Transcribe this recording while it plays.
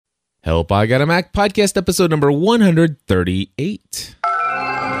Help, I Got a Mac podcast episode number 138.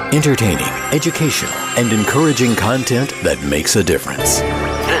 Entertaining, educational, and encouraging content that makes a difference.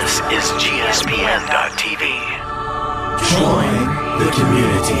 This is GSPN.TV. Join the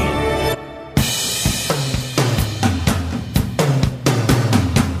community.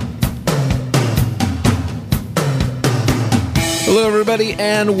 Hello, everybody,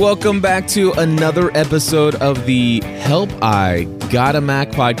 and welcome back to another episode of the Help, I Got a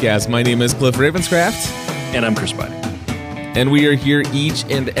Mac podcast. My name is Cliff Ravenscraft. And I'm Chris Biden. And we are here each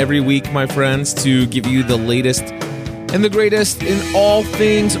and every week, my friends, to give you the latest and the greatest in all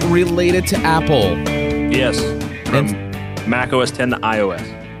things related to Apple. Yes, from Mac OS 10 to iOS.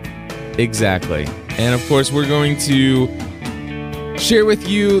 Exactly. And of course, we're going to share with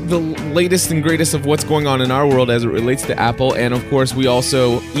you the latest and greatest of what's going on in our world as it relates to Apple. And of course, we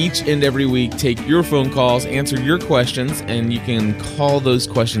also each and every week take your phone calls, answer your questions, and you can call those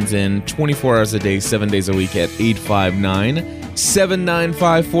questions in 24 hours a day, 7 days a week at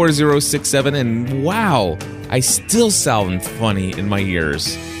 859-795-4067. And wow, I still sound funny in my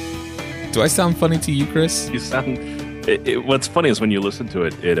ears. Do I sound funny to you, Chris? You sound... what's funny is when you listen to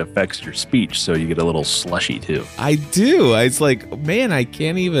it, it affects your speech, so you get a little slushy, too. I do. It's like, man, I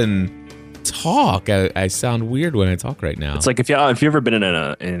can't even talk. I sound weird when I talk right now. It's like if you've ever been in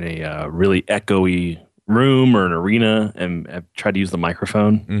a really echoey room or an arena and have tried to use the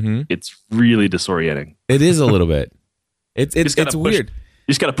microphone, It's really disorienting. It is a little bit. It's weird. You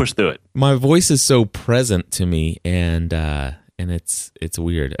just got to push through it. My voice is so present to me, and it's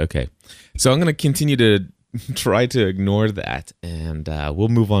weird. Okay, so I'm going to continue to try to ignore that, and we'll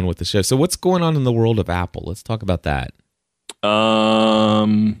move on with the show. So what's going on in the world of Apple? Let's talk about that.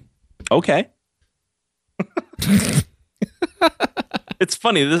 Okay. It's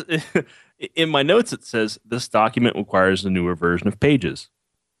funny. In my notes, it says this document requires a newer version of Pages.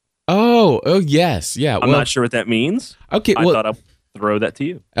 Oh, yes. Yeah. I'm not sure what that means. Okay. I thought I'd throw that to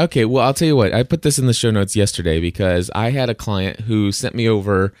you. Okay. Well, I'll tell you what. I put this in the show notes yesterday because I had a client who sent me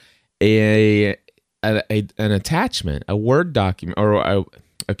over an attachment, a Word document, or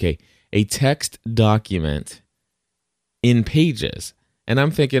a text document in Pages. And I'm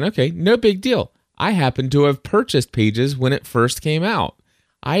thinking, okay, no big deal. I happen to have purchased Pages when it first came out.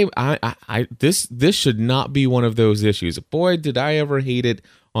 This should not be one of those issues. Boy, did I ever hate it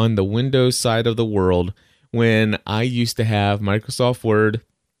on the Windows side of the world when I used to have Microsoft Word,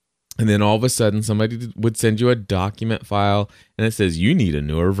 and then all of a sudden somebody would send you a document file and it says, you need a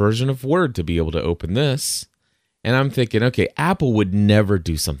newer version of Word to be able to open this. And I'm thinking, okay, Apple would never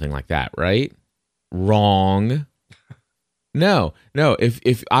do something like that, right? Wrong. No.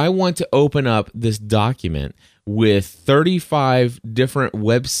 If I want to open up this document with 35 different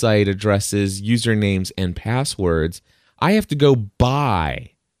website addresses, usernames, and passwords, I have to go buy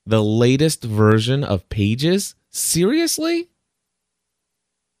the latest version of Pages? Seriously?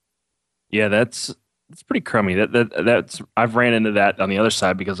 Yeah, that's pretty crummy. That's I've ran into that on the other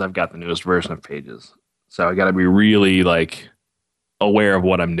side because I've got the newest version of Pages. So I got to be really aware of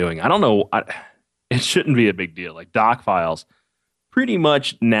what I'm doing. I don't know. It shouldn't be a big deal. Like doc files, pretty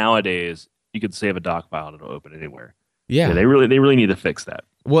much nowadays you could save a doc file and it'll open anywhere. Yeah, they really need to fix that.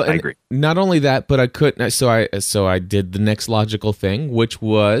 Well, I agree. Not only that, but I couldn't. So I did the next logical thing, which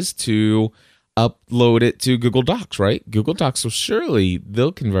was to upload it to Google Docs. Right? Google Docs will surely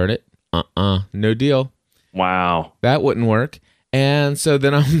they'll convert it. No deal. Wow. That wouldn't work. And so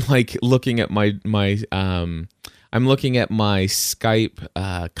then I'm looking at my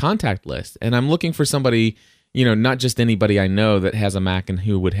Skype contact list, and I'm looking for somebody, not just anybody I know that has a Mac and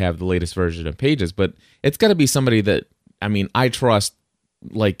who would have the latest version of Pages, but it's got to be somebody that, I trust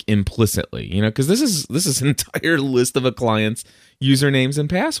implicitly, because this is an entire list of a client's usernames and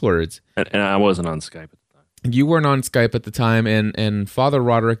passwords. And I wasn't on Skype. You weren't on Skype at the time, and Father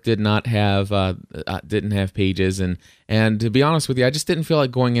Roderick didn't have Pages, and to be honest with you, I just didn't feel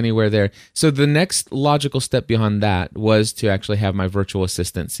like going anywhere there. So the next logical step beyond that was to actually have my virtual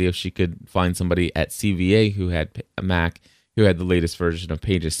assistant see if she could find somebody at CVA who had a Mac who had the latest version of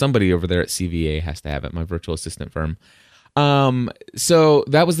Pages. Somebody over there at CVA has to have it, my virtual assistant firm. So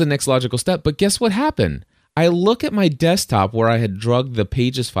that was the next logical step. But guess what happened? I look at my desktop where I had drugged the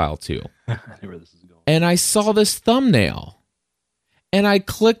Pages file to. I know where this is going. And I saw this thumbnail, and I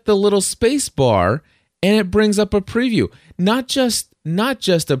clicked the little space bar, and it brings up a preview. Not just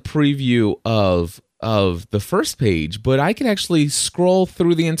a preview of the first page, but I can actually scroll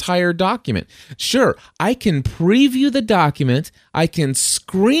through the entire document. Sure, I can preview the document, I can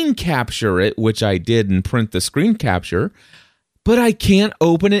screen capture it, which I did and print the screen capture, but I can't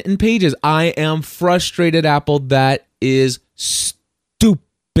open it in Pages. I am frustrated, Apple. That is stupid.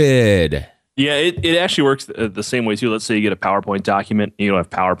 Yeah, it actually works the same way too. Let's say you get a PowerPoint document, you don't have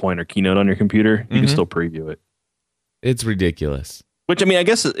PowerPoint or Keynote on your computer, you can still preview it. It's ridiculous. Which, I mean, I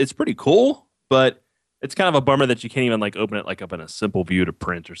guess it's pretty cool, but it's kind of a bummer that you can't even like open it like up in a simple view to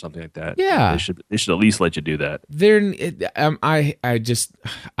print or something like that. Yeah, they should at least let you do that.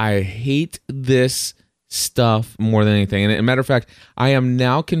 I hate this stuff more than anything. And as a matter of fact, I am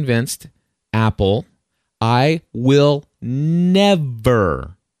now convinced Apple, I will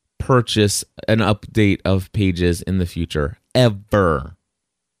never purchase an update of Pages in the future, ever,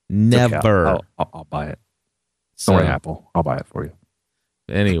 never. Okay, I'll buy it. Don't worry, Apple. I'll buy it for you.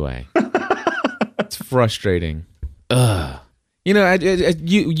 Anyway, it's frustrating. Ugh. You know,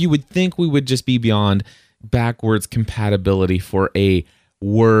 you would think we would just be beyond backwards compatibility for a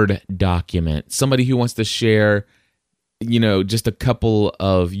Word document. Somebody who wants to share, you know, just a couple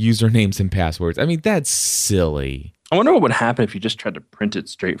of usernames and passwords. I mean, that's silly. I wonder what would happen if you just tried to print it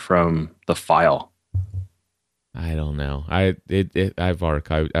straight from the file. I don't know. I've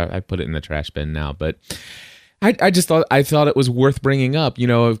archived. I put it in the trash bin now, but I just thought it was worth bringing up. You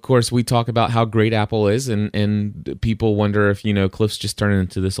know, of course, we talk about how great Apple is, and people wonder if, you know, Cliff's just turning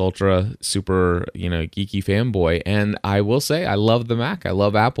into this ultra super, you know, geeky fanboy. And I will say, I love the Mac. I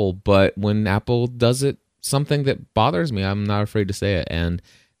love Apple, but when Apple does something that bothers me, I'm not afraid to say it. And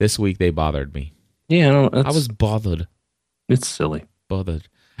this week they bothered me. Yeah, I was bothered. It's silly. Bothered.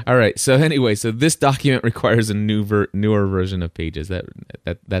 All right. So anyway, this document requires a newer version of Pages.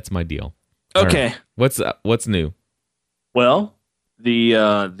 That's my deal. Okay. Right. What's new? Well, the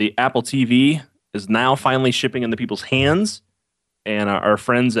Apple TV is now finally shipping into people's hands, and our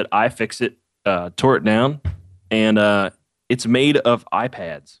friends at iFixit tore it down, and it's made of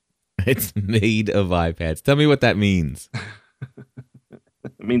iPads. It's made of iPads. Tell me what that means.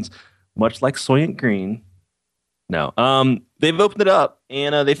 It means much like Soylent Green. No. They've opened it up,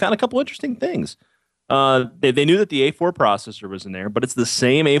 and they found a couple interesting things. They knew that the A4 processor was in there, but it's the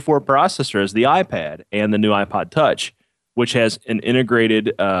same A4 processor as the iPad and the new iPod Touch, which has an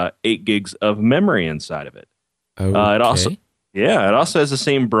integrated 8 gigs of memory inside of it. Okay. It also has the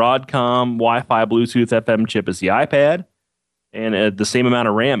same Broadcom Wi-Fi Bluetooth FM chip as the iPad, and the same amount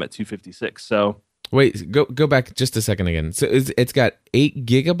of RAM at 256. So wait, go back just a second again. So it's got 8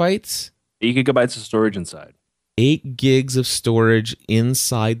 gigabytes? 8 gigabytes of storage inside. 8 gigs of storage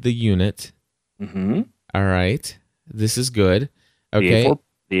inside the unit. Mm-hmm. All right. This is good. Okay.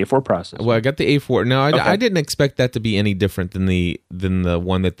 The A4 processor. Well, I got the A4. No, Okay. I didn't expect that to be any different than the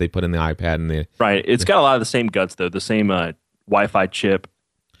one that they put in the iPad and the right. It's got a lot of the same guts though. The same Wi-Fi chip.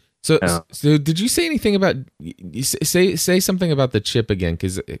 So did you say anything about say something about the chip again?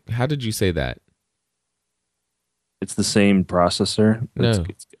 Because how did you say that? It's the same processor. No.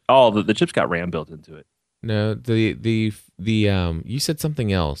 The chip's got RAM built into it. No, the you said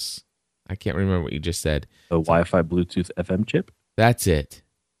something else. I can't remember what you just said. The Wi-Fi Bluetooth FM chip? That's it.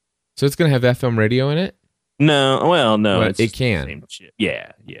 So it's going to have FM radio in it? No. Well, no. But it can. The same chip.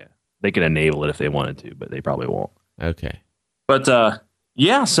 Yeah. They can enable it if they wanted to, but they probably won't. Okay. But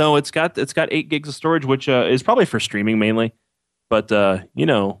so it's got 8 gigs of storage, which is probably for streaming mainly. But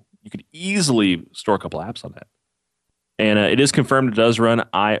you could easily store a couple apps on that. And it is confirmed it does run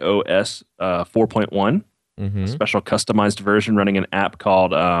iOS 4.1, a special customized version running an app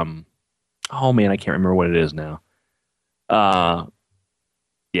called oh man, I can't remember what it is now. Yeah,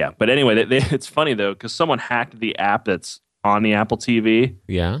 but anyway, it's funny though because someone hacked the app that's on the Apple TV.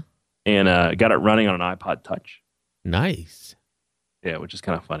 Yeah, and got it running on an iPod Touch. Nice. Yeah, which is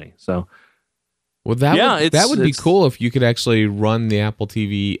kind of funny. So, well, that would be cool if you could actually run the Apple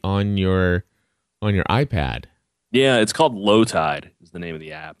TV on your iPad. Yeah, it's called Low Tide is the name of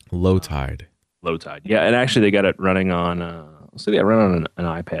the app. Low Tide. Low Tide. Yeah, and actually they got it running on. So they got it running on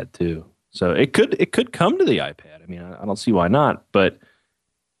an iPad too. So it could come to the iPad. I mean, I don't see why not. But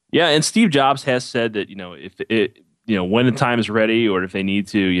yeah, and Steve Jobs has said that if it when the time is ready or if they need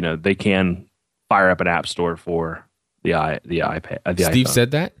to, they can fire up an app store for the iPad. The Steve iPhone,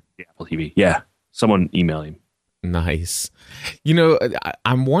 said that? the Apple TV. Yeah, someone emailed him. Nice.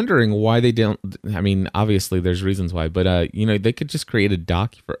 I'm wondering why they don't. I mean, obviously there's reasons why, but they could just create a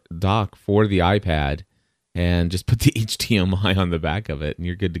dock for the iPad and just put the HDMI on the back of it, and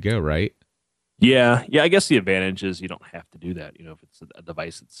you're good to go, right? Yeah. I guess the advantage is you don't have to do that. If it's a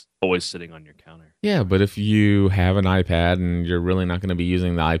device that's always sitting on your counter. Yeah, but if you have an iPad and you're really not going to be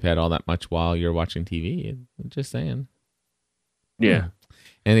using the iPad all that much while you're watching TV, just saying. Yeah.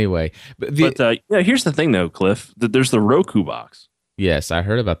 Anyway, but here's the thing though, Cliff. There's the Roku box. Yes, I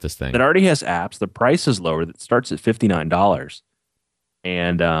heard about this thing. That already has apps. The price is lower. That starts at $59,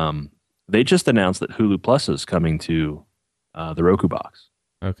 and they just announced that Hulu Plus is coming to the Roku box.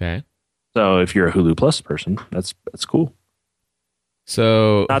 Okay. So if you're a Hulu Plus person, that's cool.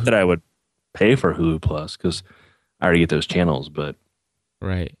 So, Not that I would pay for Hulu Plus because I already get those channels, but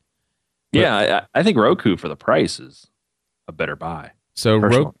right. But yeah, I think Roku for the price is a better buy. so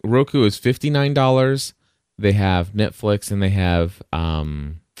Personally, Roku is $59. They have Netflix and they have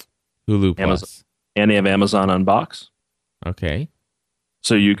Hulu Amazon, Plus. and they have Amazon Unbox, Okay.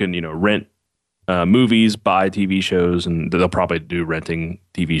 so you can rent movies, buy TV shows, and they'll probably do renting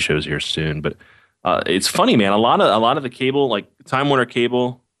TV shows here soon. But it's funny, man. A lot of the cable, like Time Warner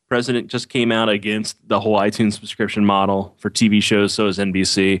Cable president, just came out against the whole iTunes subscription model for TV shows. So is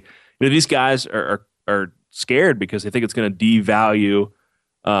NBC. These guys are scared because they think it's going to devalue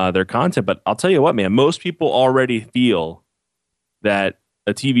their content. But I'll tell you what, man. Most people already feel that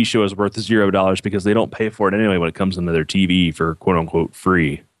a TV show is worth $0 because they don't pay for it anyway when it comes into their TV for quote unquote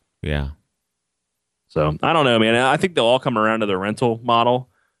free. Yeah. So I don't know, man. I think they'll all come around to the rental model.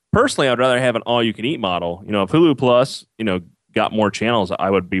 Personally, I'd rather have an all-you-can-eat model. If Hulu Plus, got more channels, I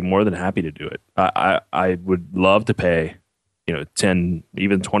would be more than happy to do it. I would love to pay, 10,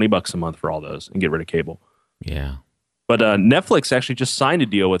 even $20 a month for all those and get rid of cable. Yeah. But Netflix actually just signed a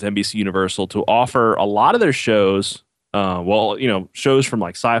deal with NBC Universal to offer a lot of their shows. Shows from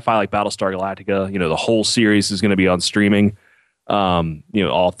like sci-fi, like Battlestar Galactica. The whole series is going to be on streaming.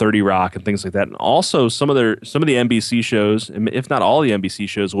 All 30 Rock and things like that. And also some of the NBC shows, if not all the NBC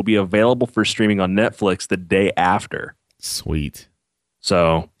shows, will be available for streaming on Netflix the day after. Sweet.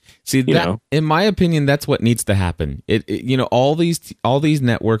 So see that, in my opinion, that's what needs to happen. All these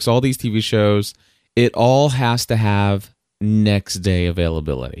networks, all these TV shows, it all has to have next day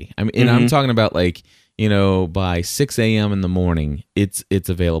availability. I mean, and I'm talking about like, by 6 a.m. in the morning, it's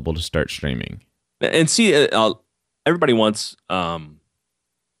available to start streaming. And see, everybody wants a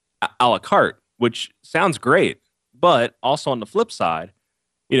la carte, which sounds great, but also on the flip side,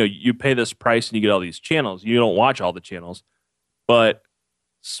 you pay this price and you get all these channels. You don't watch all the channels, but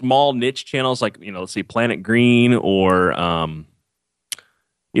small niche channels like let's say Planet Green or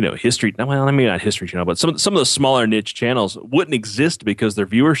History. Well, I mean not History Channel, but some of the smaller niche channels wouldn't exist because their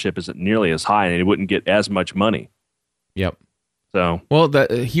viewership isn't nearly as high and they wouldn't get as much money. Yep. So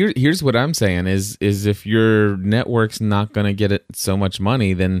here's what I'm saying is if your network's not going to get it so much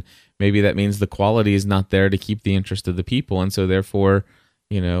money, then maybe that means the quality is not there to keep the interest of the people, and so therefore,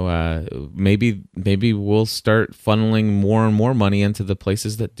 maybe we'll start funneling more and more money into the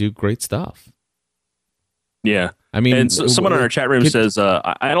places that do great stuff. Yeah, I mean, and someone in our chat room says,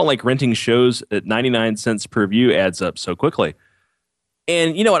 "I don't like renting shows at 99 cents per view adds up so quickly."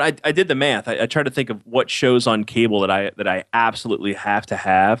 And you know what? I did the math. I tried to think of what shows on cable that I absolutely have to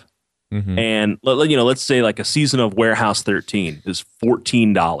have. Mm-hmm. And let's say like a season of Warehouse 13 is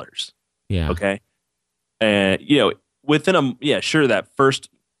 $14. Yeah. Okay. And within sure, that first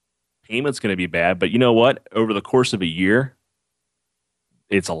payment's going to be bad, but you know what? Over the course of a year,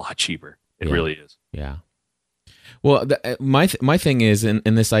 it's a lot cheaper. It really is. Yeah. Well, my thing is in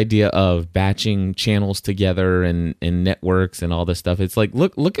this idea of batching channels together and networks and all this stuff. It's like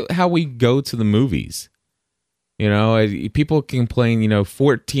look at how we go to the movies. People complain,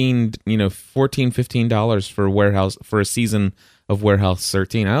 $15 for a season of Warehouse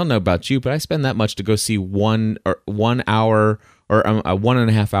 13. I don't know about you, but I spend that much to go see 1 hour or a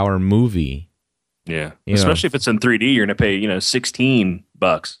 1.5 hour movie. Yeah, especially if it's in 3D, you're gonna pay $16.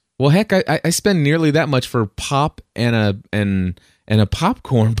 Well, heck, I spend nearly that much for pop and a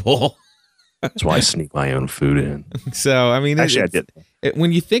popcorn bowl. That's why I sneak my own food in. So I mean, actually, I did.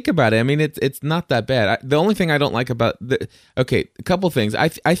 When you think about it, I mean, it's not that bad. The only thing I don't like about a couple things. I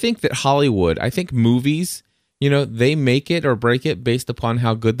think that Hollywood, I think movies, they make it or break it based upon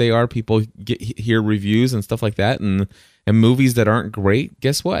how good they are. People hear reviews and stuff like that, and movies that aren't great,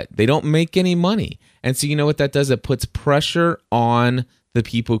 guess what? They don't make any money. And so you know what that does? It puts pressure on the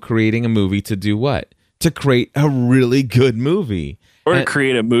people creating a movie to do what? To create a really good movie. Or to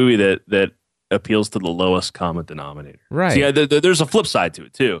create a movie that appeals to the lowest common denominator. Right. So there's a flip side to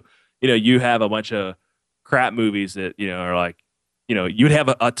it too. You have a bunch of crap movies that, are like, you'd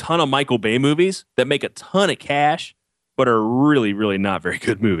have a ton of Michael Bay movies that make a ton of cash, but are really, really not very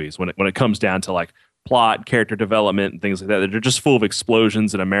good movies when it comes down to like plot, character development, and things like that. They're just full of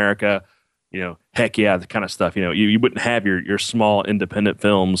explosions in America. Heck yeah, the kind of stuff. You wouldn't have your small independent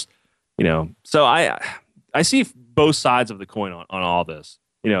films. So I see both sides of the coin on all this.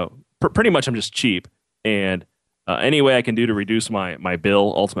 Pretty much I'm just cheap, and any way I can do to reduce my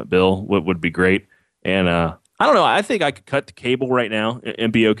ultimate bill would be great. And I don't know. I think I could cut the cable right now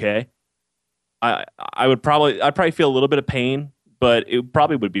and be okay. I'd probably feel a little bit of pain, but it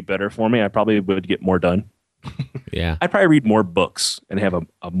probably would be better for me. I probably would get more done. Yeah. I'd probably read more books and have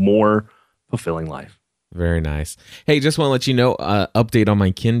a more fulfilling life. Very nice. Hey, just want to let you know, update on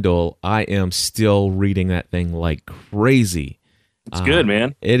my Kindle. I am still reading that thing like crazy. It's good,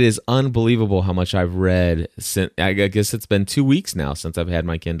 man. It is unbelievable how much I've read since. I guess it's been 2 weeks now since I've had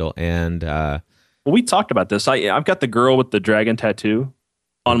my Kindle, and Well, we talked about this. I've got the girl with the dragon tattoo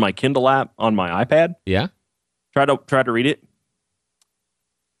on my Kindle app on my iPad. yeah, Try to read it.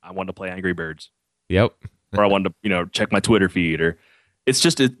 I wanted to play Angry Birds, yep, or I wanted to check my Twitter feed, or it's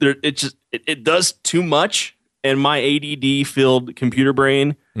just it does too much, and my ADD filled computer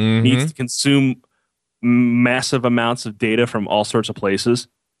brain needs to consume massive amounts of data from all sorts of places.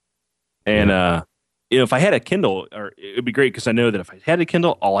 And if I had a Kindle, or it would be great because I know that if I had a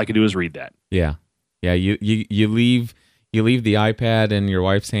Kindle, all I could do is read that. yeah. You leave the iPad in your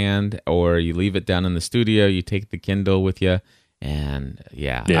wife's hand, or you leave it down in the studio. You take the Kindle with you, and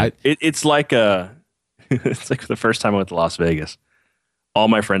It's like it's like the first time I went to Las Vegas. All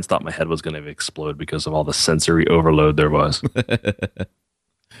my friends thought my head was going to explode because of all the sensory overload there was.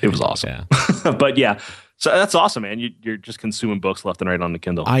 It was awesome. Yeah. But yeah, so that's awesome, man. You're just consuming books left and right on the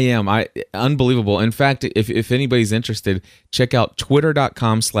Kindle. I am. Unbelievable. In fact, if anybody's interested, check out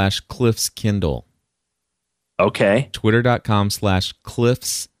twitter.com/CliffsKindle. Okay.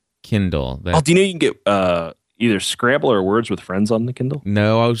 Twitter.com/CliffsKindle. Do you know you can get either Scrabble or Words with Friends on the Kindle?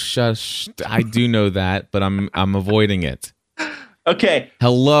 No, I do know that, but I'm avoiding it. Okay.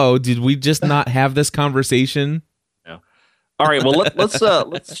 Hello, did we just not have this conversation? No. All right. Well,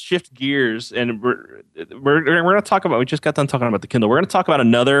 let's shift gears, and we're going to talk about. We just got done talking about the Kindle. We're going to talk about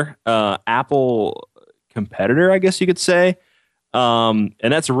another Apple competitor, I guess you could say, and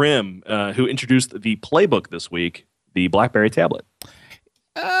that's RIM, who introduced the Playbook this week, the BlackBerry tablet.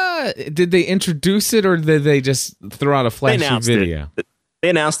 Did they introduce it, or did they just throw out a flashy video? They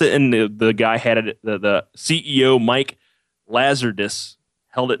announced it, and the guy had it. The CEO, Mike Lazardus,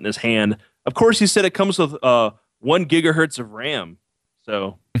 held it in his hand. Of course, he said it comes with 1 gigahertz of RAM.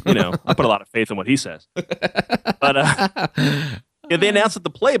 So, I put a lot of faith in what he says. But they announced that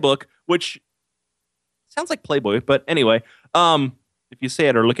the Playbook, which sounds like Playboy, but anyway, if you say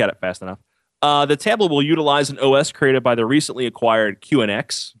it or look at it fast enough, the tablet will utilize an OS created by the recently acquired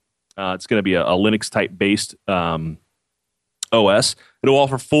QNX. It's going to be a Linux-type based OS. It'll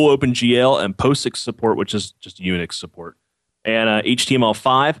offer full OpenGL and POSIX support, which is just Unix support, and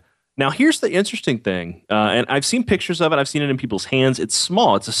HTML5. Now, here's the interesting thing, and I've seen pictures of it. I've seen it in people's hands. It's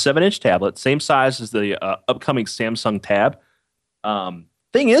small. It's a 7-inch tablet, same size as the upcoming Samsung Tab.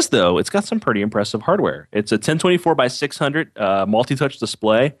 Thing is, though, it's got some pretty impressive hardware. It's a 1024 by 600 multi-touch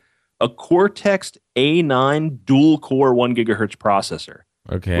display, a Cortex A9 dual-core 1 gigahertz processor.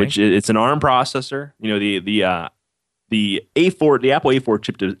 Okay, which it's an ARM processor. The A4, the Apple A4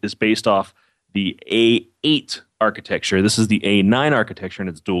 chip is based off the A8 architecture. This is the A9 architecture, and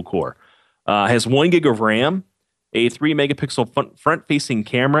it's dual core. Has 1 gig of RAM, a 3 megapixel front-facing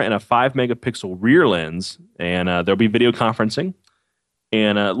camera, and a 5 megapixel rear lens. And there'll be video conferencing.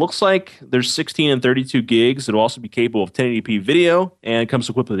 And it looks like there's 16 and 32 gigs. It'll also be capable of 1080p video, and it comes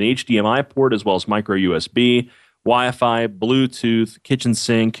equipped with an HDMI port as well as micro USB, Wi-Fi, Bluetooth, kitchen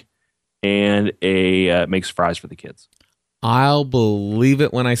sink, and makes fries for the kids. I'll believe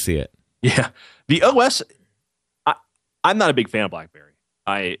it when I see it. Yeah. The OS, I'm not a big fan of BlackBerry.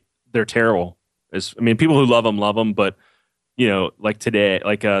 They're terrible. People who love them, but like today,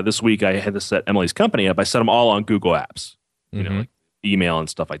 this week, I had to set Emily's company up. I set them all on Google Apps, like email and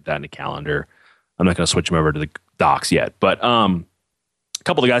stuff like that, in the calendar. I'm not going to switch them over to the Docs yet, but a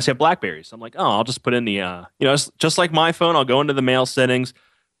couple of the guys have BlackBerries. So I'm like, I'll just put in the, just like my phone, I'll go into the mail settings,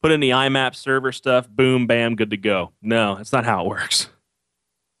 put in the IMAP server stuff, boom, bam, good to go. No, that's not how it works.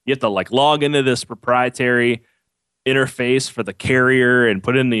 You have to log into this proprietary interface for the carrier and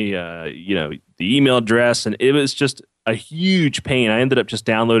put in the the email address, and it was just a huge pain. I ended up just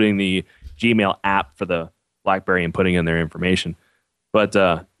downloading the Gmail app for the BlackBerry and putting in their information. But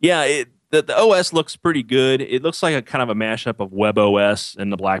the OS looks pretty good. It looks like a kind of a mashup of WebOS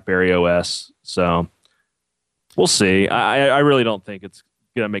and the BlackBerry OS. So we'll see. I really don't think it's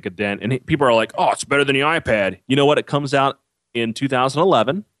gonna make a dent. And people are like, "Oh, it's better than the iPad." You know what? It comes out in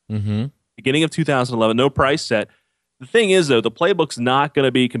 2011. Beginning of 2011, no price set. The thing is, though, the Playbook's not going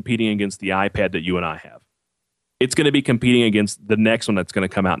to be competing against the iPad that you and I have. It's going to be competing against the next one that's going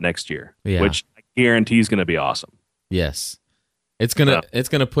to come out next year, which I guarantee is going to be awesome. Yes, it's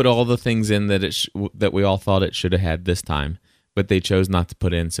gonna put all the things in that that we all thought it should have had this time, but they chose not to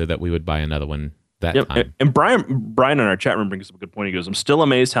put in so that we would buy another one that time. And Brian in our chat room brings up a good point. He goes, "I'm still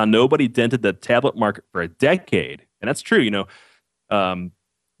amazed how nobody dented the tablet market for a decade," and that's true.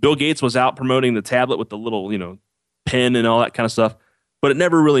 Bill Gates was out promoting the tablet with the little, pen and all that kind of stuff, but it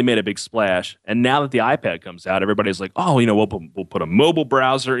never really made a big splash. And now that the iPad comes out, everybody's like, oh, we'll put a mobile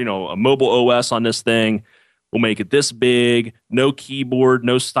browser, a mobile OS on this thing. We'll make it this big, no keyboard,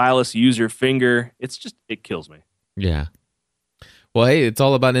 no stylus, use your finger. It kills me. Yeah. Well, hey, it's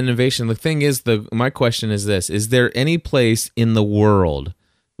all about innovation. The thing is, my question is this: is there any place in the world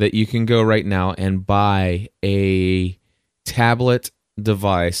that you can go right now and buy a tablet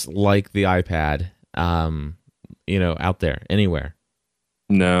device like the iPad, out there, anywhere?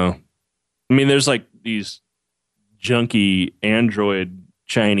 No. I mean, there's like these junky Android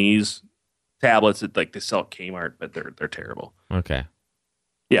Chinese tablets that like they sell at Kmart, but they're terrible. Okay.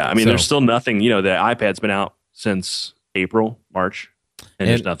 Yeah, I mean, there's still nothing. The iPad's been out since April, March, and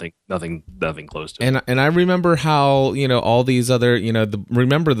there's nothing close to it. And I remember how all these other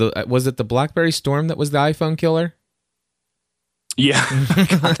was it the BlackBerry Storm that was the iPhone killer? Yeah,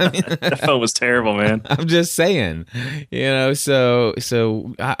 that phone was terrible, man. I'm just saying, so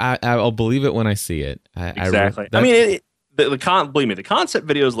I'll believe it when I see it. Exactly. Believe me, the concept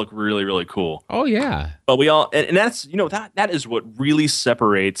videos look really, really cool. Oh yeah, but we all and that's that is what really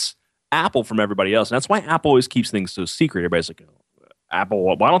separates Apple from everybody else, and that's why Apple always keeps things so secret. Everybody's like,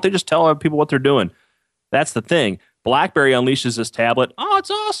 Apple, why don't they just tell people what they're doing? That's the thing. BlackBerry unleashes this tablet. Oh,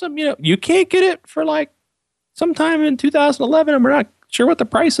 it's awesome. You can't get it for like sometime in 2011, and we're not sure what the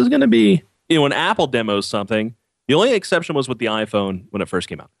price is going to be. When Apple demos something, the only exception was with the iPhone when it first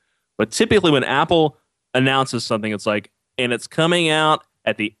came out. But typically when Apple announces something, it's like, and it's coming out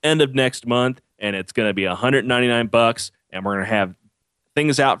at the end of next month, and it's going to be $199, and we're going to have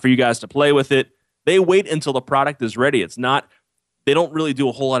things out for you guys to play with it. They wait until the product is ready. They don't really do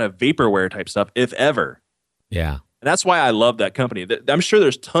a whole lot of vaporware type stuff, if ever. Yeah. And that's why I love that company. I'm sure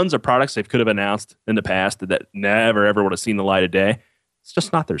there's tons of products they could have announced in the past that never, ever would have seen the light of day. It's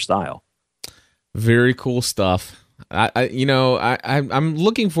just not their style. Very cool stuff. I'm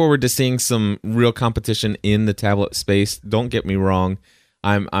looking forward to seeing some real competition in the tablet space. Don't get me wrong.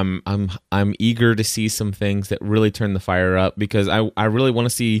 I'm eager to see some things that really turn the fire up, because I really want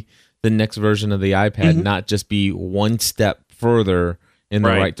to see the next version of the iPad not just be one step further in the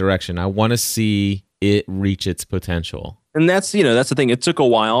right direction. I want to see it reach its potential. And that's the thing. It took a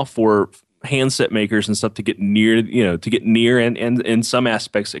while for handset makers and stuff to get near, and in some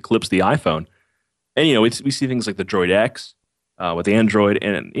aspects eclipse the iPhone. And we see things like the Droid X with Android,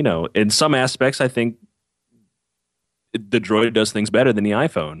 and in some aspects I think the Droid does things better than the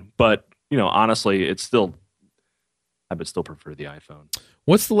iPhone. But honestly, I would still prefer the iPhone.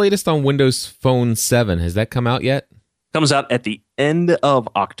 What's the latest on Windows Phone 7? Has that come out yet? Comes out at the end of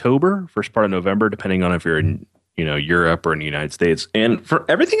October, first part of November, depending on if you're in Europe or in the United States. And for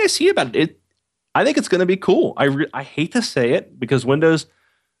everything I see about it, I think it's going to be cool. I hate to say it, because Windows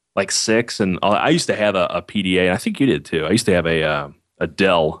like 6, and I used to have a PDA, and I think you did too. I used to have a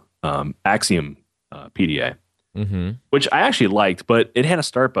Dell Axiom PDA, which I actually liked, but it had a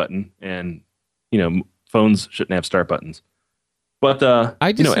start button, and phones shouldn't have start buttons. But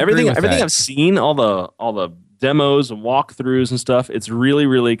everything I've seen, all the demos and walkthroughs and stuff, it's really,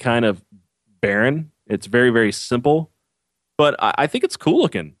 really kind of barren. It's very, very simple, but I think it's cool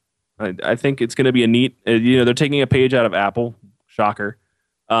looking. I think it's going to be a neat. They're taking a page out of Apple. Shocker.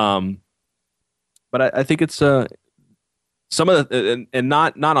 But I think it's some of the and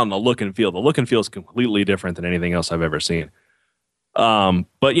not on the look and feel. The look and feel is completely different than anything else I've ever seen.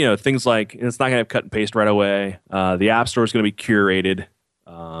 But things like it's not going to have cut and paste right away. The App Store is going to be curated.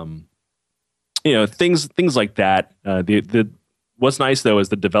 Things like that. What's nice though is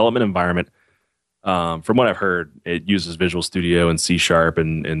the development environment. From what I've heard, it uses Visual Studio and C#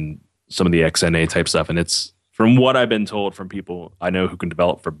 and some of the XNA type stuff, and it's, from what I've been told from people I know who can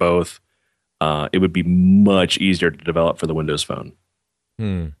develop for both, it would be much easier to develop for the Windows Phone.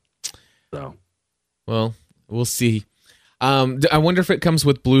 So, well, we'll see. I wonder if it comes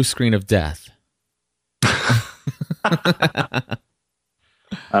with blue screen of death. I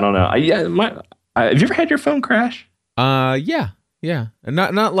don't know. Have you ever had your phone crash? Yeah.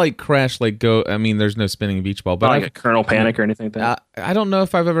 Not like crash, like go. I mean, there's no spinning beach ball, but not like a kernel panic or anything like that. I don't know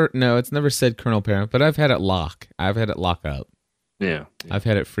if I've ever. No, it's never said kernel panic, but I've had it lock. I've had it lock up. Yeah. I've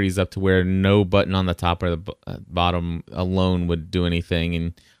had it freeze up to where no button on the top or the bottom alone would do anything,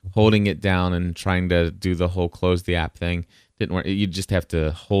 and holding it down and trying to do the whole close the app thing didn't work. You just have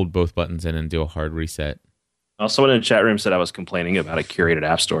to hold both buttons in and do a hard reset. Someone in the chat room said I was complaining about a curated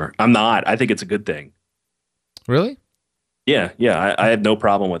app store. I'm not. I think it's a good thing. Really? Yeah. I have no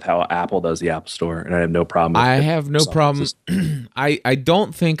problem with how Apple does the App Store, and I have no problem with I have no problem. I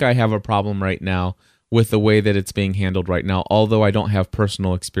don't think I have a problem right now with the way that it's being handled right now, although I don't have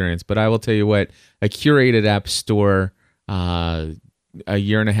personal experience. But I will tell you what, a curated app store a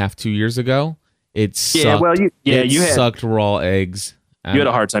year and a half, 2 years ago, it sucked. Sucked raw eggs. You had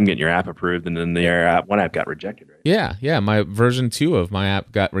a hard time getting your app approved, and then one app got rejected, right? Yeah. My version 2 of my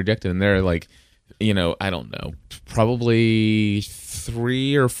app got rejected, and they're like, I don't know, probably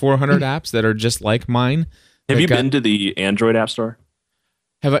 300 or 400 apps that are just like mine. Have you been to the Android App Store?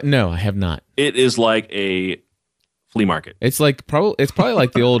 No, I have not. It is like a flea market. It's probably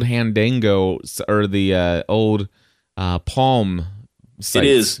like the old Handango or the old Palm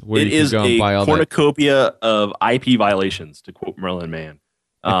sites. It is a cornucopia of IP violations, to quote Merlin Mann.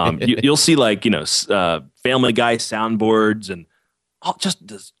 You'll see Family Guy soundboards and all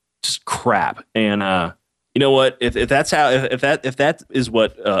just crap. And you know what? If that is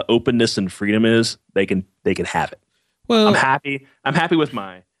what openness and freedom is, they can have it. Well, I'm happy with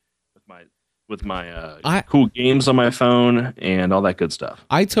my cool games on my phone and all that good stuff.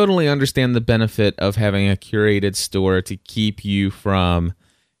 I totally understand the benefit of having a curated store to keep you from,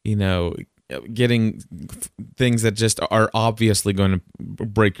 getting things that just are obviously going to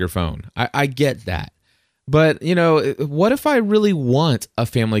break your phone. I get that. But, what if I really want a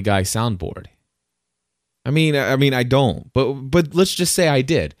Family Guy soundboard? I mean, I don't. But let's just say I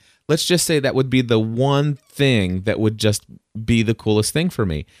did. Let's just say that would be the one thing that would just be the coolest thing for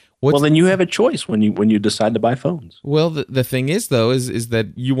me. Well, then you have a choice when you decide to buy phones. Well, the thing is, though, is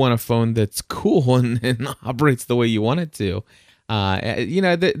that you want a phone that's cool and operates the way you want it to.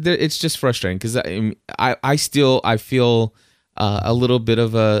 It's just frustrating because I feel a little bit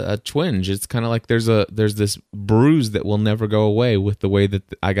of a twinge. It's kind of like there's this bruise that will never go away with the way that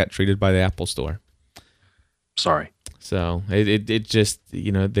I got treated by the Apple Store. Sorry. So it just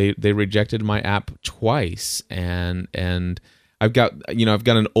they rejected my app twice, and I've got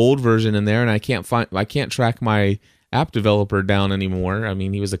an old version in there, and I can't track my app developer down anymore. I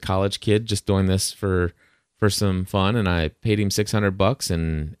mean, he was a college kid just doing this for some fun, and I paid him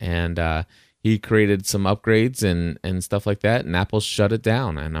 $600, and he created some upgrades and stuff like that, and Apple shut it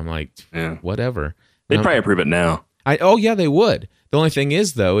down, and I'm like, whatever. They'd probably approve it now. Yeah, they would. The only thing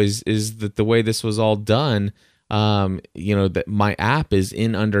is though is that the way this was all done. That my app is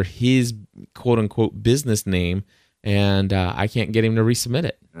in under his quote unquote business name, and I can't get him to resubmit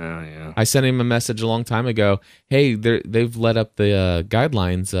it. Oh yeah. I sent him a message a long time ago. Hey, they've let up the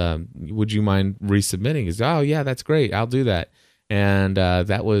guidelines. Would you mind resubmitting? He's, oh yeah, that's great. I'll do that. And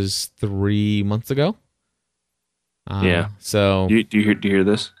that was 3 months ago. Yeah. So do you hear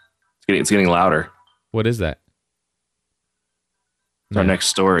this? It's getting louder. What is that? It's our next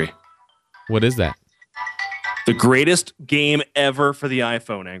story. What is that? The greatest game ever for the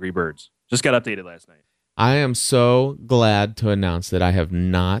iPhone, Angry Birds. Just got updated last night. I am so glad to announce that I have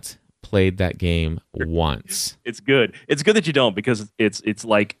not played that game once. It's good. It's good that you don't, because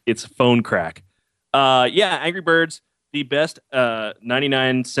it's phone crack. Angry Birds, the best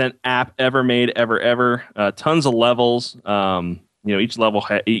 99-cent app ever made, ever. Tons of levels. Each level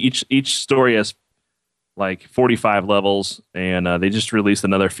each story has like 45 levels, and they just released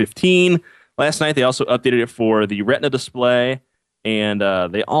another 15 last night. They also updated it for the Retina display, and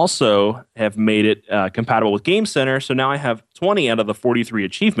they also have made it compatible with Game Center. So now I have 20 out of the 43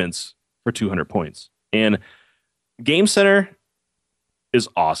 achievements for 200 points. And Game Center is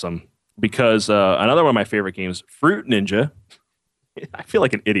awesome because another one of my favorite games, Fruit Ninja. I feel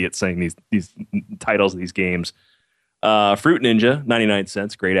like an idiot saying these titles of these games. Fruit Ninja, 99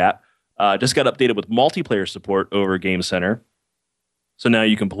 cents, great app. Just got updated with multiplayer support over Game Center. So now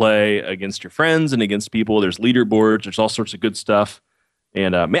you can play against your friends and against people. There's leaderboards. There's all sorts of good stuff.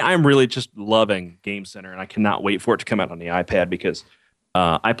 And I'm really just loving Game Center, and I cannot wait for it to come out on the iPad because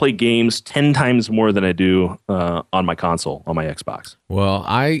I play games 10 times more than I do on my console, on my Xbox. Well,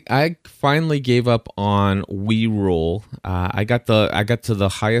 I finally gave up on Wii Rule. I got to the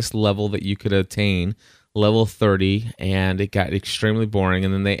highest level that you could attain, level 30, and it got extremely boring.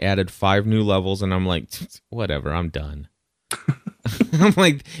 And then they added 5 new levels, and I'm like, whatever, I'm done. I'm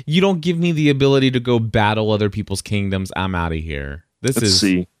like, you don't give me the ability to go battle other people's kingdoms. I'm out of here. Let's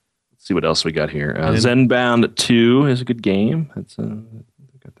see what else we got here. Zenbound 2 is a good game. That's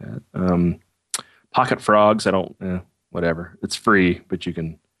got that. Pocket Frogs. Whatever. It's free, but you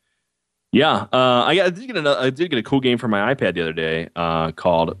can. Yeah, I did get a cool game for my iPad the other day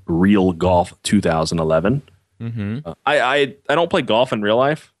called Real Golf 2011. Mm-hmm. I don't play golf in real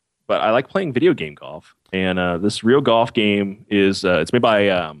life, but I like playing video game golf. And this Real Golf game is it's made by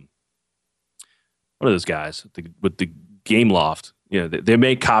one of those guys with the Game Loft. They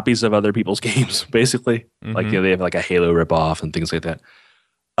make copies of other people's games, basically. Mm-hmm. Like they have like a Halo ripoff and things like that.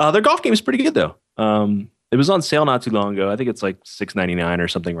 Their golf game is pretty good though. It was on sale not too long ago. I think it's like $6.99 or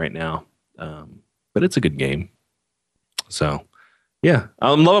something right now. But it's a good game. So yeah,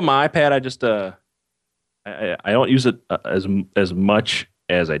 I'm loving my iPad. I just I don't use it as much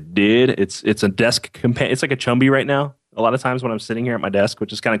as I did. It's a desk companion. It's like a Chumby right now. A lot of times when I'm sitting here at my desk,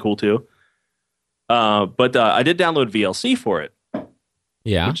 which is kind of cool too. But I did download VLC for it.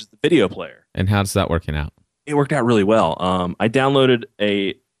 Yeah, which is the video player. And how's that working out? It worked out really well. I downloaded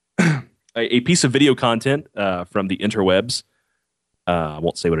a piece of video content from the interwebs. I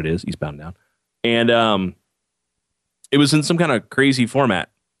won't say what it is. Eastbound and Down, and it was in some kind of crazy format,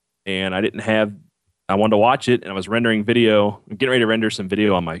 and I wanted to watch it, and I was rendering video, getting ready to render some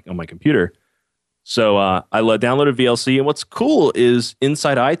video on my computer. So I downloaded VLC, and what's cool is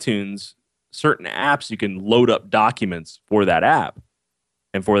inside iTunes, certain apps you can load up documents for that app,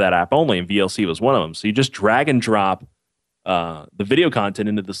 and for that app only, and VLC was one of them. So you just drag and drop the video content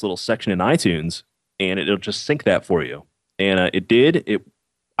into this little section in iTunes, and it'll just sync that for you. And it did.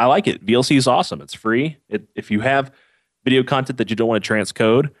 I like it. VLC is awesome. It's free. If you have video content that you don't want to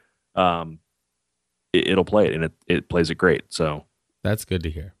transcode, it'll play it, and it plays it great. So that's good to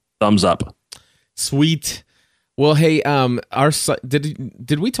hear. Thumbs up. Sweet. Well, hey, our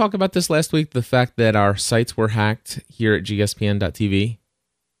did we talk about this last week? The fact that our sites were hacked here at gspn.tv.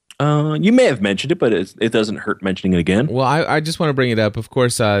 You may have mentioned it, but it doesn't hurt mentioning it again. Well, I just want to bring it up. Of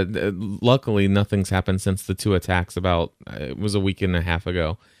course, luckily nothing's happened since the 2 attacks about it was a week and a half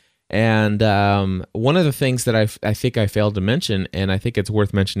ago. And one of the things that I think I failed to mention, and I think it's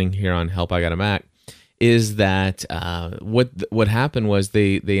worth mentioning here on Help I Got a Mac, is that what happened was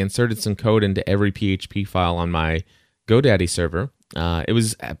they inserted some code into every PHP file on my GoDaddy server. It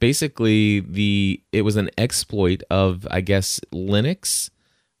was basically it was an exploit of, I guess, Linux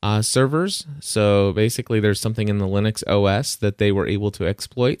servers. So basically, there's something in the Linux OS that they were able to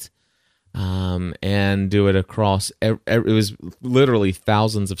exploit and do it across. It was literally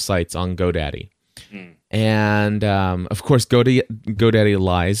thousands of sites on GoDaddy. And of course, GoDaddy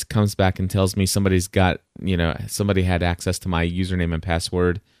lies, comes back and tells me somebody had access to my username and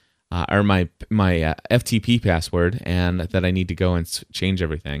password, or my FTP password, and that I need to go and change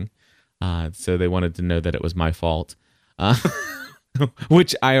everything. So they wanted to know that it was my fault,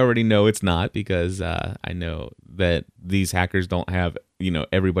 which I already know it's not, because I know that these hackers don't have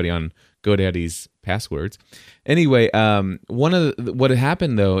everybody on GoDaddy's passwords. Anyway, what had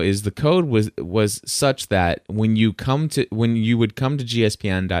happened though is the code was such that when you would come to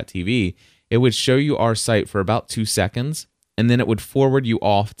gspn.tv, it would show you our site for about 2 seconds, and then it would forward you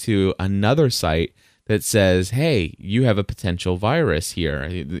off to another site that says, "Hey, you have a potential virus here.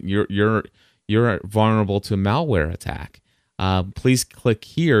 You're vulnerable to malware attack. Please click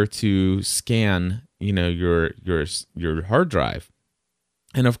here to scan, your hard drive."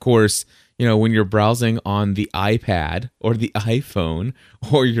 And of course, when you're browsing on the iPad or the iPhone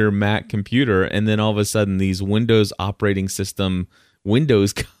or your Mac computer, and then all of a sudden these Windows operating system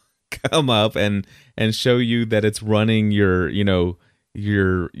windows come up and show you that it's running your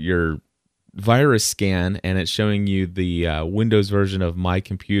virus scan, and it's showing you the Windows version of my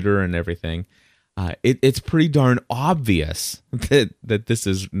computer and everything. It's pretty darn obvious that this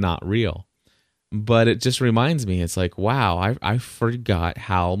is not real. But it just reminds me, it's like, wow, I forgot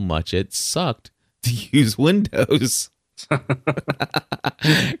how much it sucked to use Windows.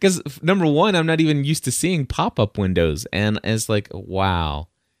 Because number one, I'm not even used to seeing pop-up windows. And it's like, wow,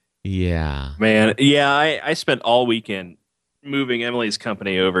 yeah. Man, yeah, I spent all weekend moving Emily's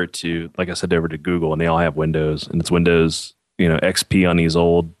company over to, like I said, over to Google, and they all have Windows. And it's Windows, XP on these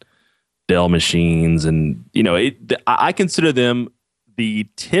old Dell machines. And, I consider them the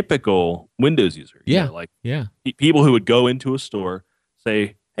typical Windows user. Yeah. People who would go into a store,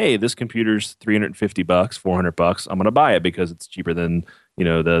 say, "Hey, this computer's $350, $400. I'm going to buy it because it's cheaper than,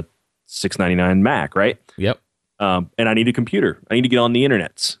 the $699 Mac," right? Yep. And I need a computer. I need to get on the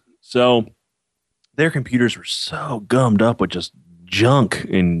internet. So their computers were so gummed up with just junk,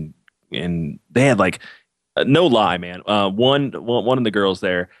 and they had no lie, man. One of the girls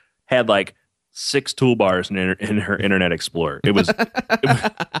there had 6 toolbars in her Internet Explorer. It was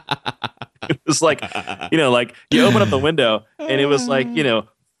like you open up the window and it was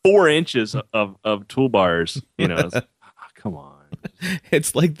 4 inches of toolbars. Come on.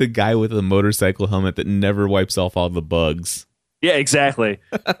 It's like the guy with the motorcycle helmet that never wipes off all the bugs. Yeah, exactly.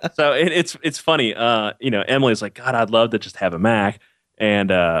 So it's funny. Emily's like, "God, I'd love to just have a Mac," and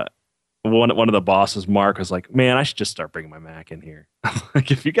one of the bosses, Mark, was like, "Man, I should just start bringing my Mac in here.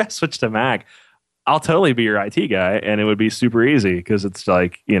 If you guys switch to Mac, I'll totally be your IT guy, and it would be super easy because it's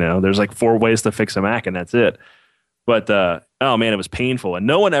there's 4 ways to fix a Mac, and that's it." But oh man, it was painful, and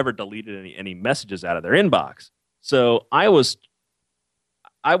no one ever deleted any messages out of their inbox. So I was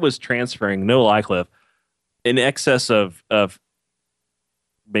transferring, no lie, Cliff, in excess of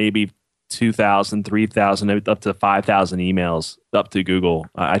maybe 2,000, 3,000, up to 5,000 emails up to Google.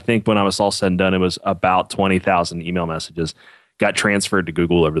 I think when I was all said and done, it was about 20,000 email messages got transferred to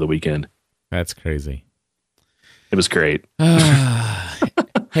Google over the weekend. That's crazy. It was great.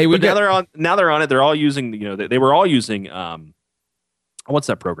 Hey, now they're on it. They're all using, they were all using, what's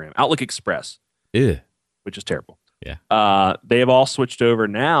that program? Outlook Express, Ew. which is terrible. Yeah. They have all switched over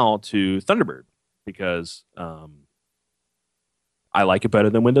now to Thunderbird because I like it better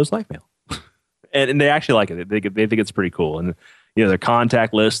than Windows Live Mail. and they actually like it. They think it's pretty cool. And, their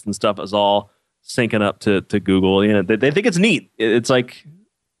contact list and stuff is all syncing up to Google. They think it's neat. It's like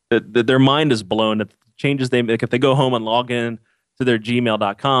their mind is blown at the changes if they go home and log in to their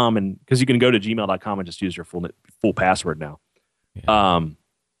gmail.com, and because you can go to gmail.com and just use your full password now. Yeah.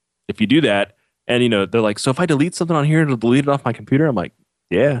 If you do that, and they're like, so if I delete something on here, it'll delete it off my computer. I'm like,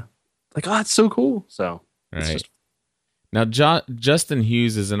 yeah. Like, oh, that's so cool. So it's right. just. Now, Justin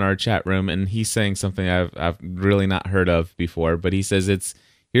Hughes is in our chat room, and he's saying something I've really not heard of before. But he says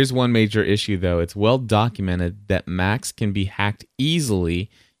here's one major issue though. It's well documented that Macs can be hacked easily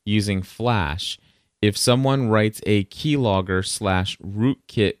using Flash. If someone writes a keylogger /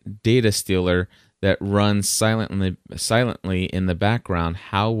 rootkit data stealer that runs silently in the background,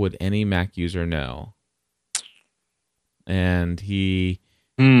 how would any Mac user know? And he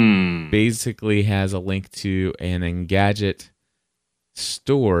basically has a link to an Engadget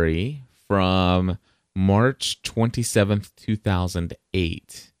story from March 27th,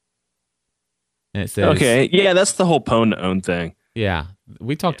 2008. And it says, okay, yeah, that's the whole pwn to own thing. Yeah,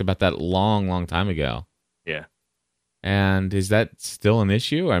 we talked about that long time ago. Yeah. And is that still an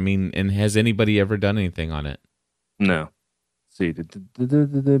issue? I mean, and has anybody ever done anything on it? No. Let's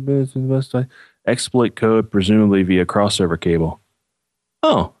see, exploit code presumably via crossover cable.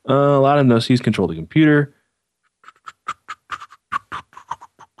 Oh, a lot of them knows he's controlled the computer.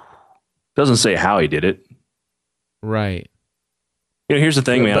 Doesn't say how he did it. Right. Here's the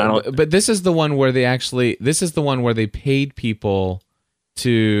thing, man. But this is the one where they paid people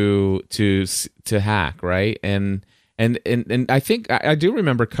to hack, right? And I think I do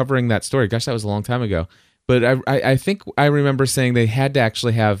remember covering that story. Gosh, that was a long time ago. But I think I remember saying they had to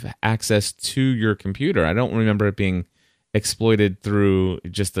actually have access to your computer. I don't remember it being exploited through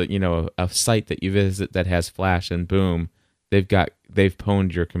just a site that you visit that has Flash, and boom, they've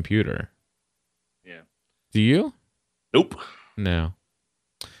pwned your computer. Yeah. Do you? Nope. No.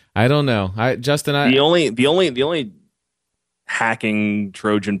 I don't know. The only hacking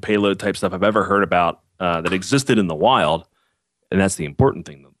Trojan payload type stuff I've ever heard about that existed in the wild, and that's the important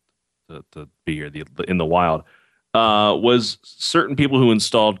thing to be here in the wild, was certain people who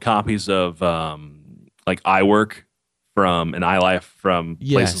installed copies of like iWork and iLife from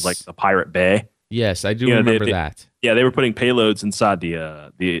places like the Pirate Bay. Yes, I do remember that. Yeah, they were putting payloads inside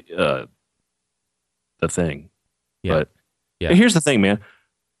the thing. Yeah. But yeah. Here's the thing, man.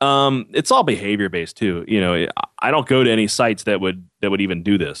 It's all behavior based too. I don't go to any sites that would even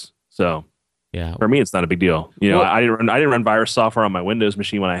do this. So yeah, for me, it's not a big deal. I didn't run virus software on my Windows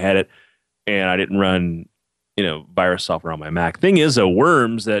machine when I had it, and I didn't run virus software on my Mac. Thing is,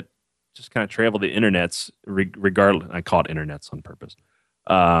 worms that just kind of travel the internets, regardless. I call it internets on purpose.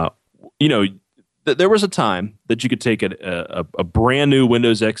 There was a time that you could take a brand new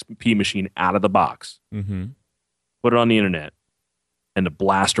Windows XP machine out of the box, put it on the internet, and the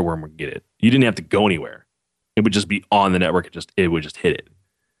blaster worm would get it. You didn't have to go anywhere. It would just be on the network. It would just hit it.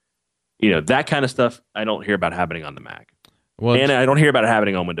 That kind of stuff I don't hear about happening on the Mac. Well, and I don't hear about it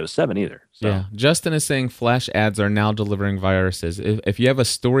happening on Windows 7 either. So. Yeah. Justin is saying Flash ads are now delivering viruses. If you have a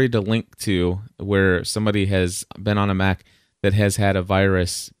story to link to where somebody has been on a Mac that has had a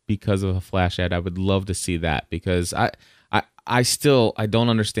virus because of a Flash ad, I would love to see that, because I still don't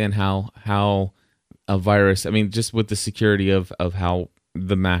understand how a virus, I mean, just with the security of how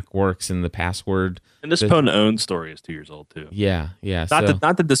the Mac works and the password. And this pwn to own story is 2 years old too. Yeah.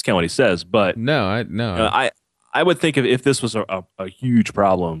 Not to discount what he says, but I would think if this was a huge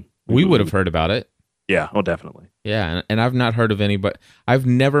problem, we would have heard about it. Yeah, oh, definitely. Yeah, and I've not heard of anybody. I've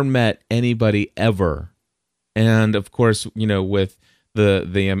never met anybody ever. And of course, with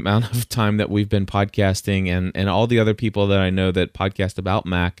the amount of time that we've been podcasting and all the other people that I know that podcast about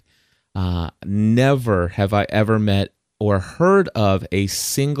Mac, never have I ever met or heard of a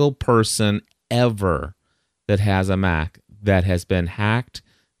single person ever that has a Mac that has been hacked,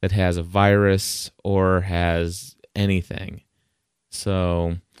 that has a virus, or has anything.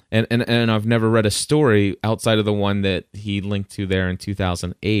 So, and I've never read a story outside of the one that he linked to there in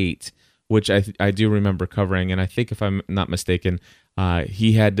 2008, which I do remember covering. And I think, if I'm not mistaken,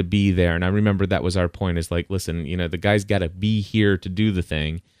 he had to be there. And I remember that was our point, is like, listen, the guy's got to be here to do the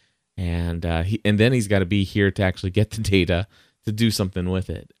thing. And then he's got to be here to actually get the data to do something with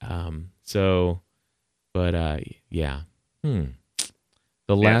it. Yeah.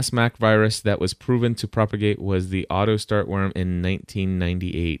 The last Mac virus that was proven to propagate was the auto start worm in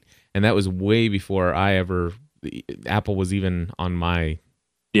 1998. And that was way before Apple was even on my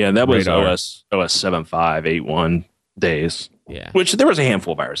that radar. was OS 7.5.8.1 days. Yeah. Which there was a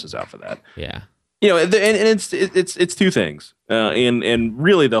handful of viruses out for that. Yeah. And it's two things. And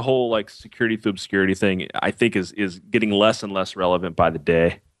really the whole like security through obscurity thing, I think is getting less and less relevant by the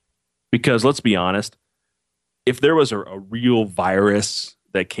day. Because let's be honest, if there was a real virus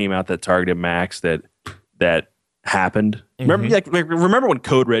that came out that targeted Macs that happened, remember when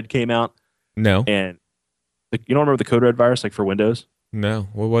Code Red came out? No. And you don't remember the Code Red virus, like for Windows? No.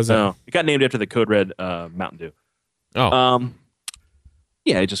 What was it? No, it got named after the Code Red Mountain Dew. Oh.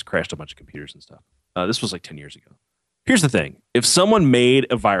 Yeah, it just crashed a bunch of computers and stuff. This was like 10 years ago. Here's the thing: if someone made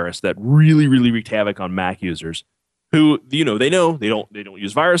a virus that really, really wreaked havoc on Mac users, who they don't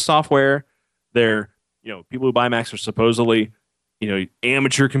use virus software, they're people who buy Macs are supposedly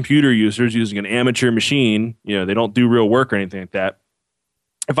amateur computer users using an amateur machine. They don't do real work or anything like that.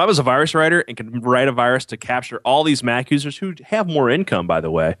 If I was a virus writer and could write a virus to capture all these Mac users who have more income, by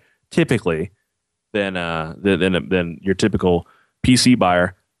the way, typically than your typical PC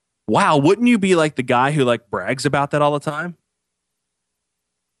buyer, wow, wouldn't you be like the guy who like brags about that all the time?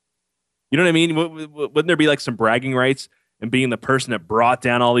 You know what I mean? Wouldn't there be like some bragging rights in being the person that brought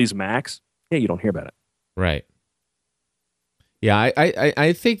down all these Macs? Yeah, you don't hear about it. Right. Yeah,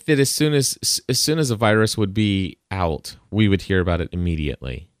 I think that as soon as a virus would be out, we would hear about it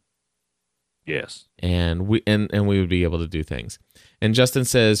immediately. Yes. And we would be able to do things. And Justin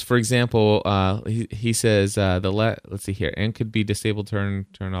says, for example, he says let's see here, and could be disabled, turn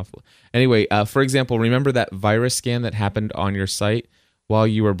off. Anyway, for example, remember that virus scan that happened on your site while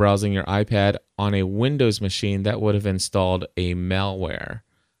you were browsing your iPad on a Windows machine that would have installed a malware.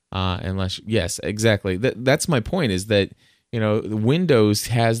 Yes, exactly. That's my point, is that Windows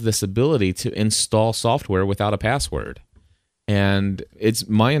has this ability to install software without a password. And it's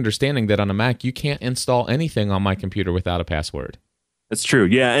my understanding that on a Mac, you can't install anything on my computer without a password. That's true.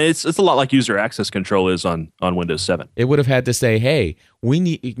 Yeah, and it's a lot like user access control is on Windows 7. It would have had to say, hey, we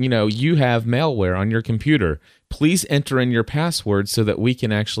need, you have malware on your computer. Please enter in your password so that we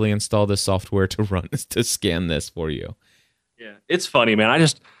can actually install this software to scan this for you. Yeah, it's funny, man.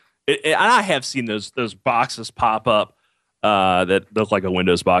 I have seen those boxes pop up that look like a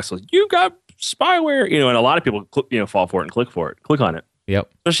Windows box. Like, you got spyware, and a lot of people fall for it and click on it.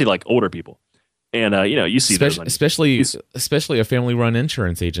 Yep. Especially like older people. And you see those especially a family-run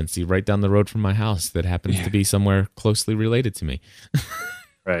insurance agency right down the road from my house that happens to be somewhere closely related to me.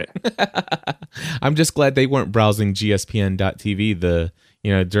 Right. I'm just glad they weren't browsing gspn.tv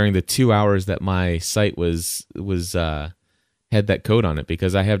during the 2 hours that my site was had that code on it,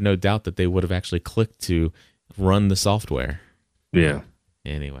 because I have no doubt that they would have actually clicked to run the software. Yeah.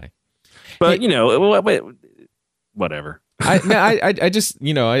 Anyway. But whatever. I just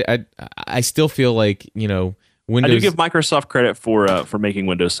I still feel like Windows. I do give Microsoft credit for making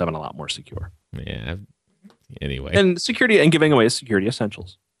Windows 7 a lot more secure. Yeah. Anyway. And security, and giving away security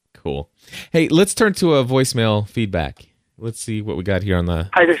essentials. Cool. Hey, let's turn to a voicemail feedback. Let's see what we got here on the.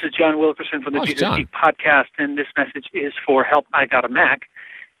 Hi, this is John Wilkerson from the Jesus John. Geek podcast, and this message is for Help I Got a Mac.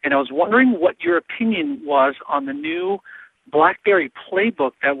 And I was wondering what your opinion was on the new BlackBerry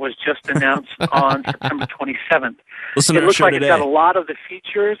playbook that was just announced on September 27th. Listen to it looks like today. It's got a lot of the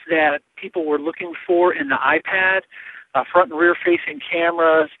features that people were looking for in the iPad, front and rear-facing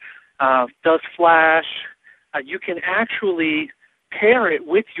cameras, does flash. You can actually pair it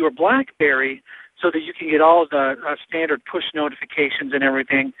with your BlackBerry so that you can get all of the standard push notifications and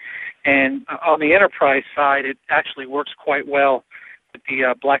everything. And on the enterprise side, it actually works quite well with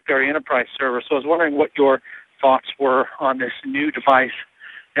the BlackBerry Enterprise server. So I was wondering what your thoughts were on this new device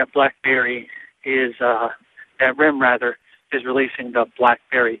that BlackBerry is, that RIM rather, is releasing, the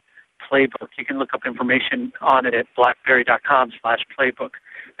BlackBerry Playbook. You can look up information on it at blackberry.com/playbook.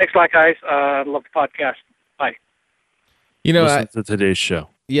 Thanks a lot, guys. Love the podcast. Bye. Listen to today's show.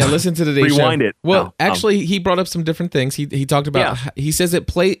 Yeah, listen to today's Rewind show. it. Well, actually, he brought up some different things. He talked about. Yeah. He says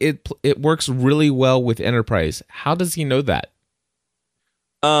it works really well with enterprise. How does he know that?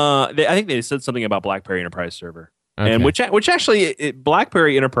 I think they said something about BlackBerry Enterprise Server, Okay. and which actually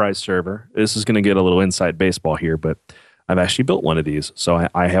BlackBerry Enterprise Server. This is going to get a little inside baseball here, but I've actually built one of these. So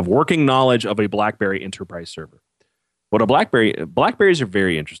I have working knowledge of a BlackBerry enterprise server. What a BlackBerries are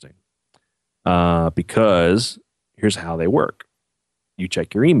very interesting because here's how they work. You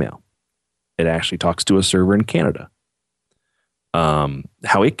check your email. It actually talks to a server in Canada.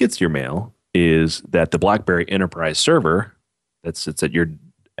 How it gets your mail is that the BlackBerry enterprise server that sits at your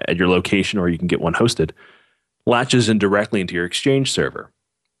location, or you can get one hosted, latches in directly into your Exchange server,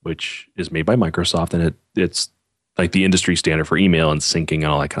 which is made by Microsoft, and it's like the industry standard for email and syncing and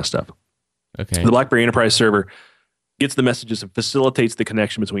all that kind of stuff. Okay. The BlackBerry enterprise server gets the messages and facilitates the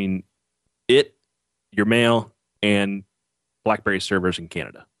connection between it, your mail, and BlackBerry servers in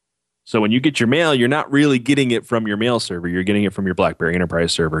Canada. So when you get your mail, you're not really getting it from your mail server. You're getting it from your BlackBerry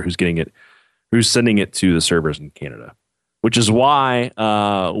enterprise server, who's sending it to the servers in Canada. Which is why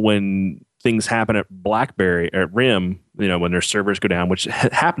when things happen at BlackBerry, at RIM, when their servers go down, which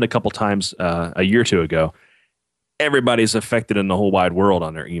happened a couple times a year or two ago, everybody's affected in the whole wide world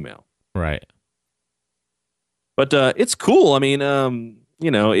on their email. Right. But it's cool. I mean,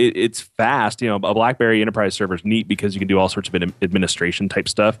 it's fast. A BlackBerry enterprise server is neat because you can do all sorts of administration type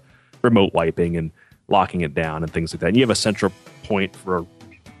stuff, remote wiping and locking it down and things like that. And you have a central point for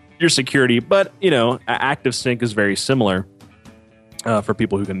your security, but Active Sync is very similar for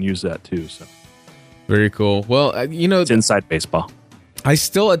people who can use that too. So very cool. Well, it's inside baseball. I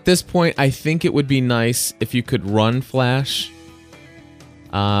still, at this point, I think it would be nice if you could run Flash.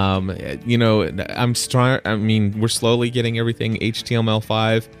 I'm strong. I mean, we're slowly getting everything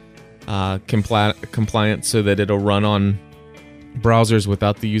HTML5 compliant so that it'll run on browsers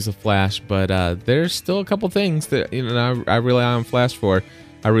without the use of Flash. But there's still a couple things that I rely on Flash for.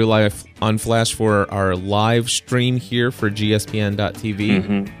 I rely on Flash for our live stream here for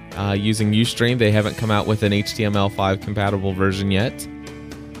gspn.tv using Ustream. They haven't come out with an HTML5 compatible version yet.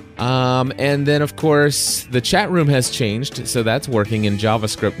 And then, of course, the chat room has changed, so that's working in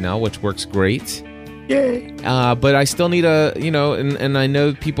JavaScript now, which works great. Yay! But I still need and I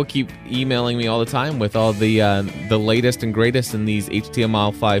know people keep emailing me all the time with all the latest and greatest in these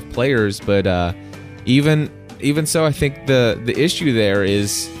HTML5 players, but even so, I think the issue there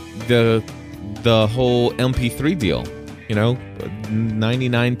is the whole MP3 deal.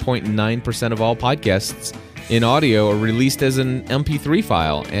 99.9% of all podcasts in audio are released as an MP3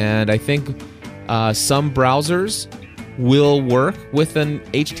 file, and I think some browsers will work with an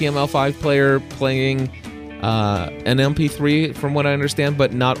HTML5 player playing an MP3, from what I understand,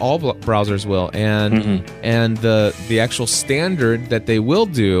 but not all browsers will. And the actual standard that they will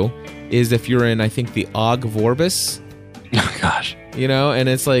do is if you're in, I think, the OGG Vorbis. Oh, gosh. And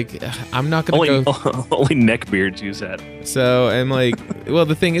it's like, I'm not going to go... Only neckbeards use that. So, and like, well,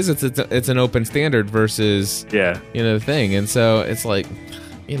 the thing is, it's an open standard versus, the thing. And so it's like,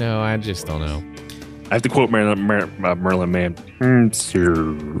 I just don't know. I have to quote Merlin Mann. Sir,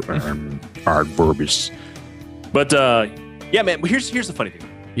 OGG Vorbis. But, man, here's the funny thing.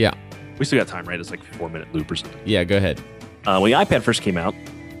 Yeah. We still got time, right? It's like a 4-minute loop or something. Yeah, go ahead. When the iPad first came out,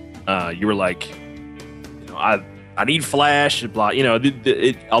 you were like, I need Flash, blah.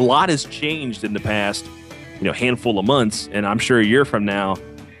 A lot has changed in the past, handful of months, and I'm sure a year from now,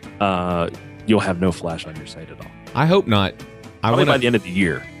 you'll have no Flash on your site at all. I hope not. Probably by the end of the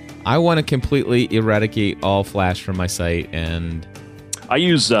year. I want to completely eradicate all Flash from my site, and I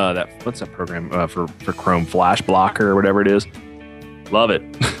use what's that program for Chrome, Flash Blocker or whatever it is. Love it.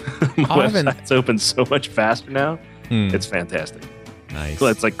 My website's open so much faster now. It's fantastic. Nice. So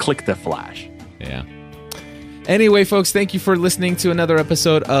it's like click the Flash. Yeah. Anyway, folks, thank you for listening to another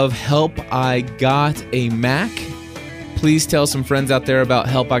episode of Help I Got a Mac. Please tell some friends out there about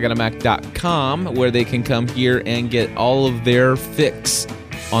helpigotamac.com, where they can come here and get all of their fix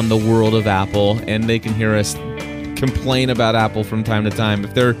on the world of Apple, and they can hear us complain about Apple from time to time.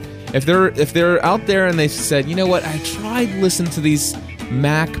 If they're out there and they said, you know what, I tried listening to these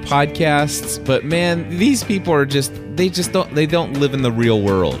Mac podcasts, but man, these people are they don't live in the real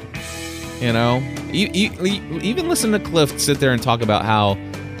world. Even listen to Cliff sit there and talk about how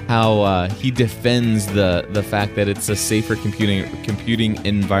he defends the fact that it's a safer computing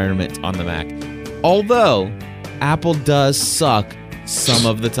environment on the Mac. Although Apple does suck some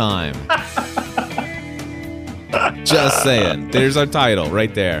of the time. Just saying. There's our title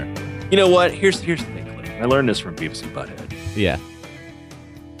right there. You know what? Here's the thing, Cliff. I learned this from Beavis and Butthead. Yeah.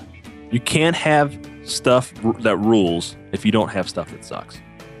 You can't have stuff that rules if you don't have stuff that sucks.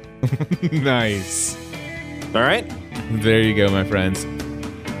 Nice. All right? There you go, my friends.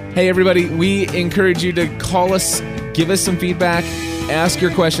 Hey, everybody, we encourage you to call us, give us some feedback, ask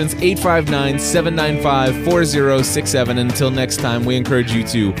your questions, 859-795-4067. Until next time, we encourage you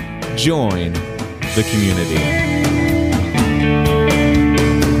to join the community.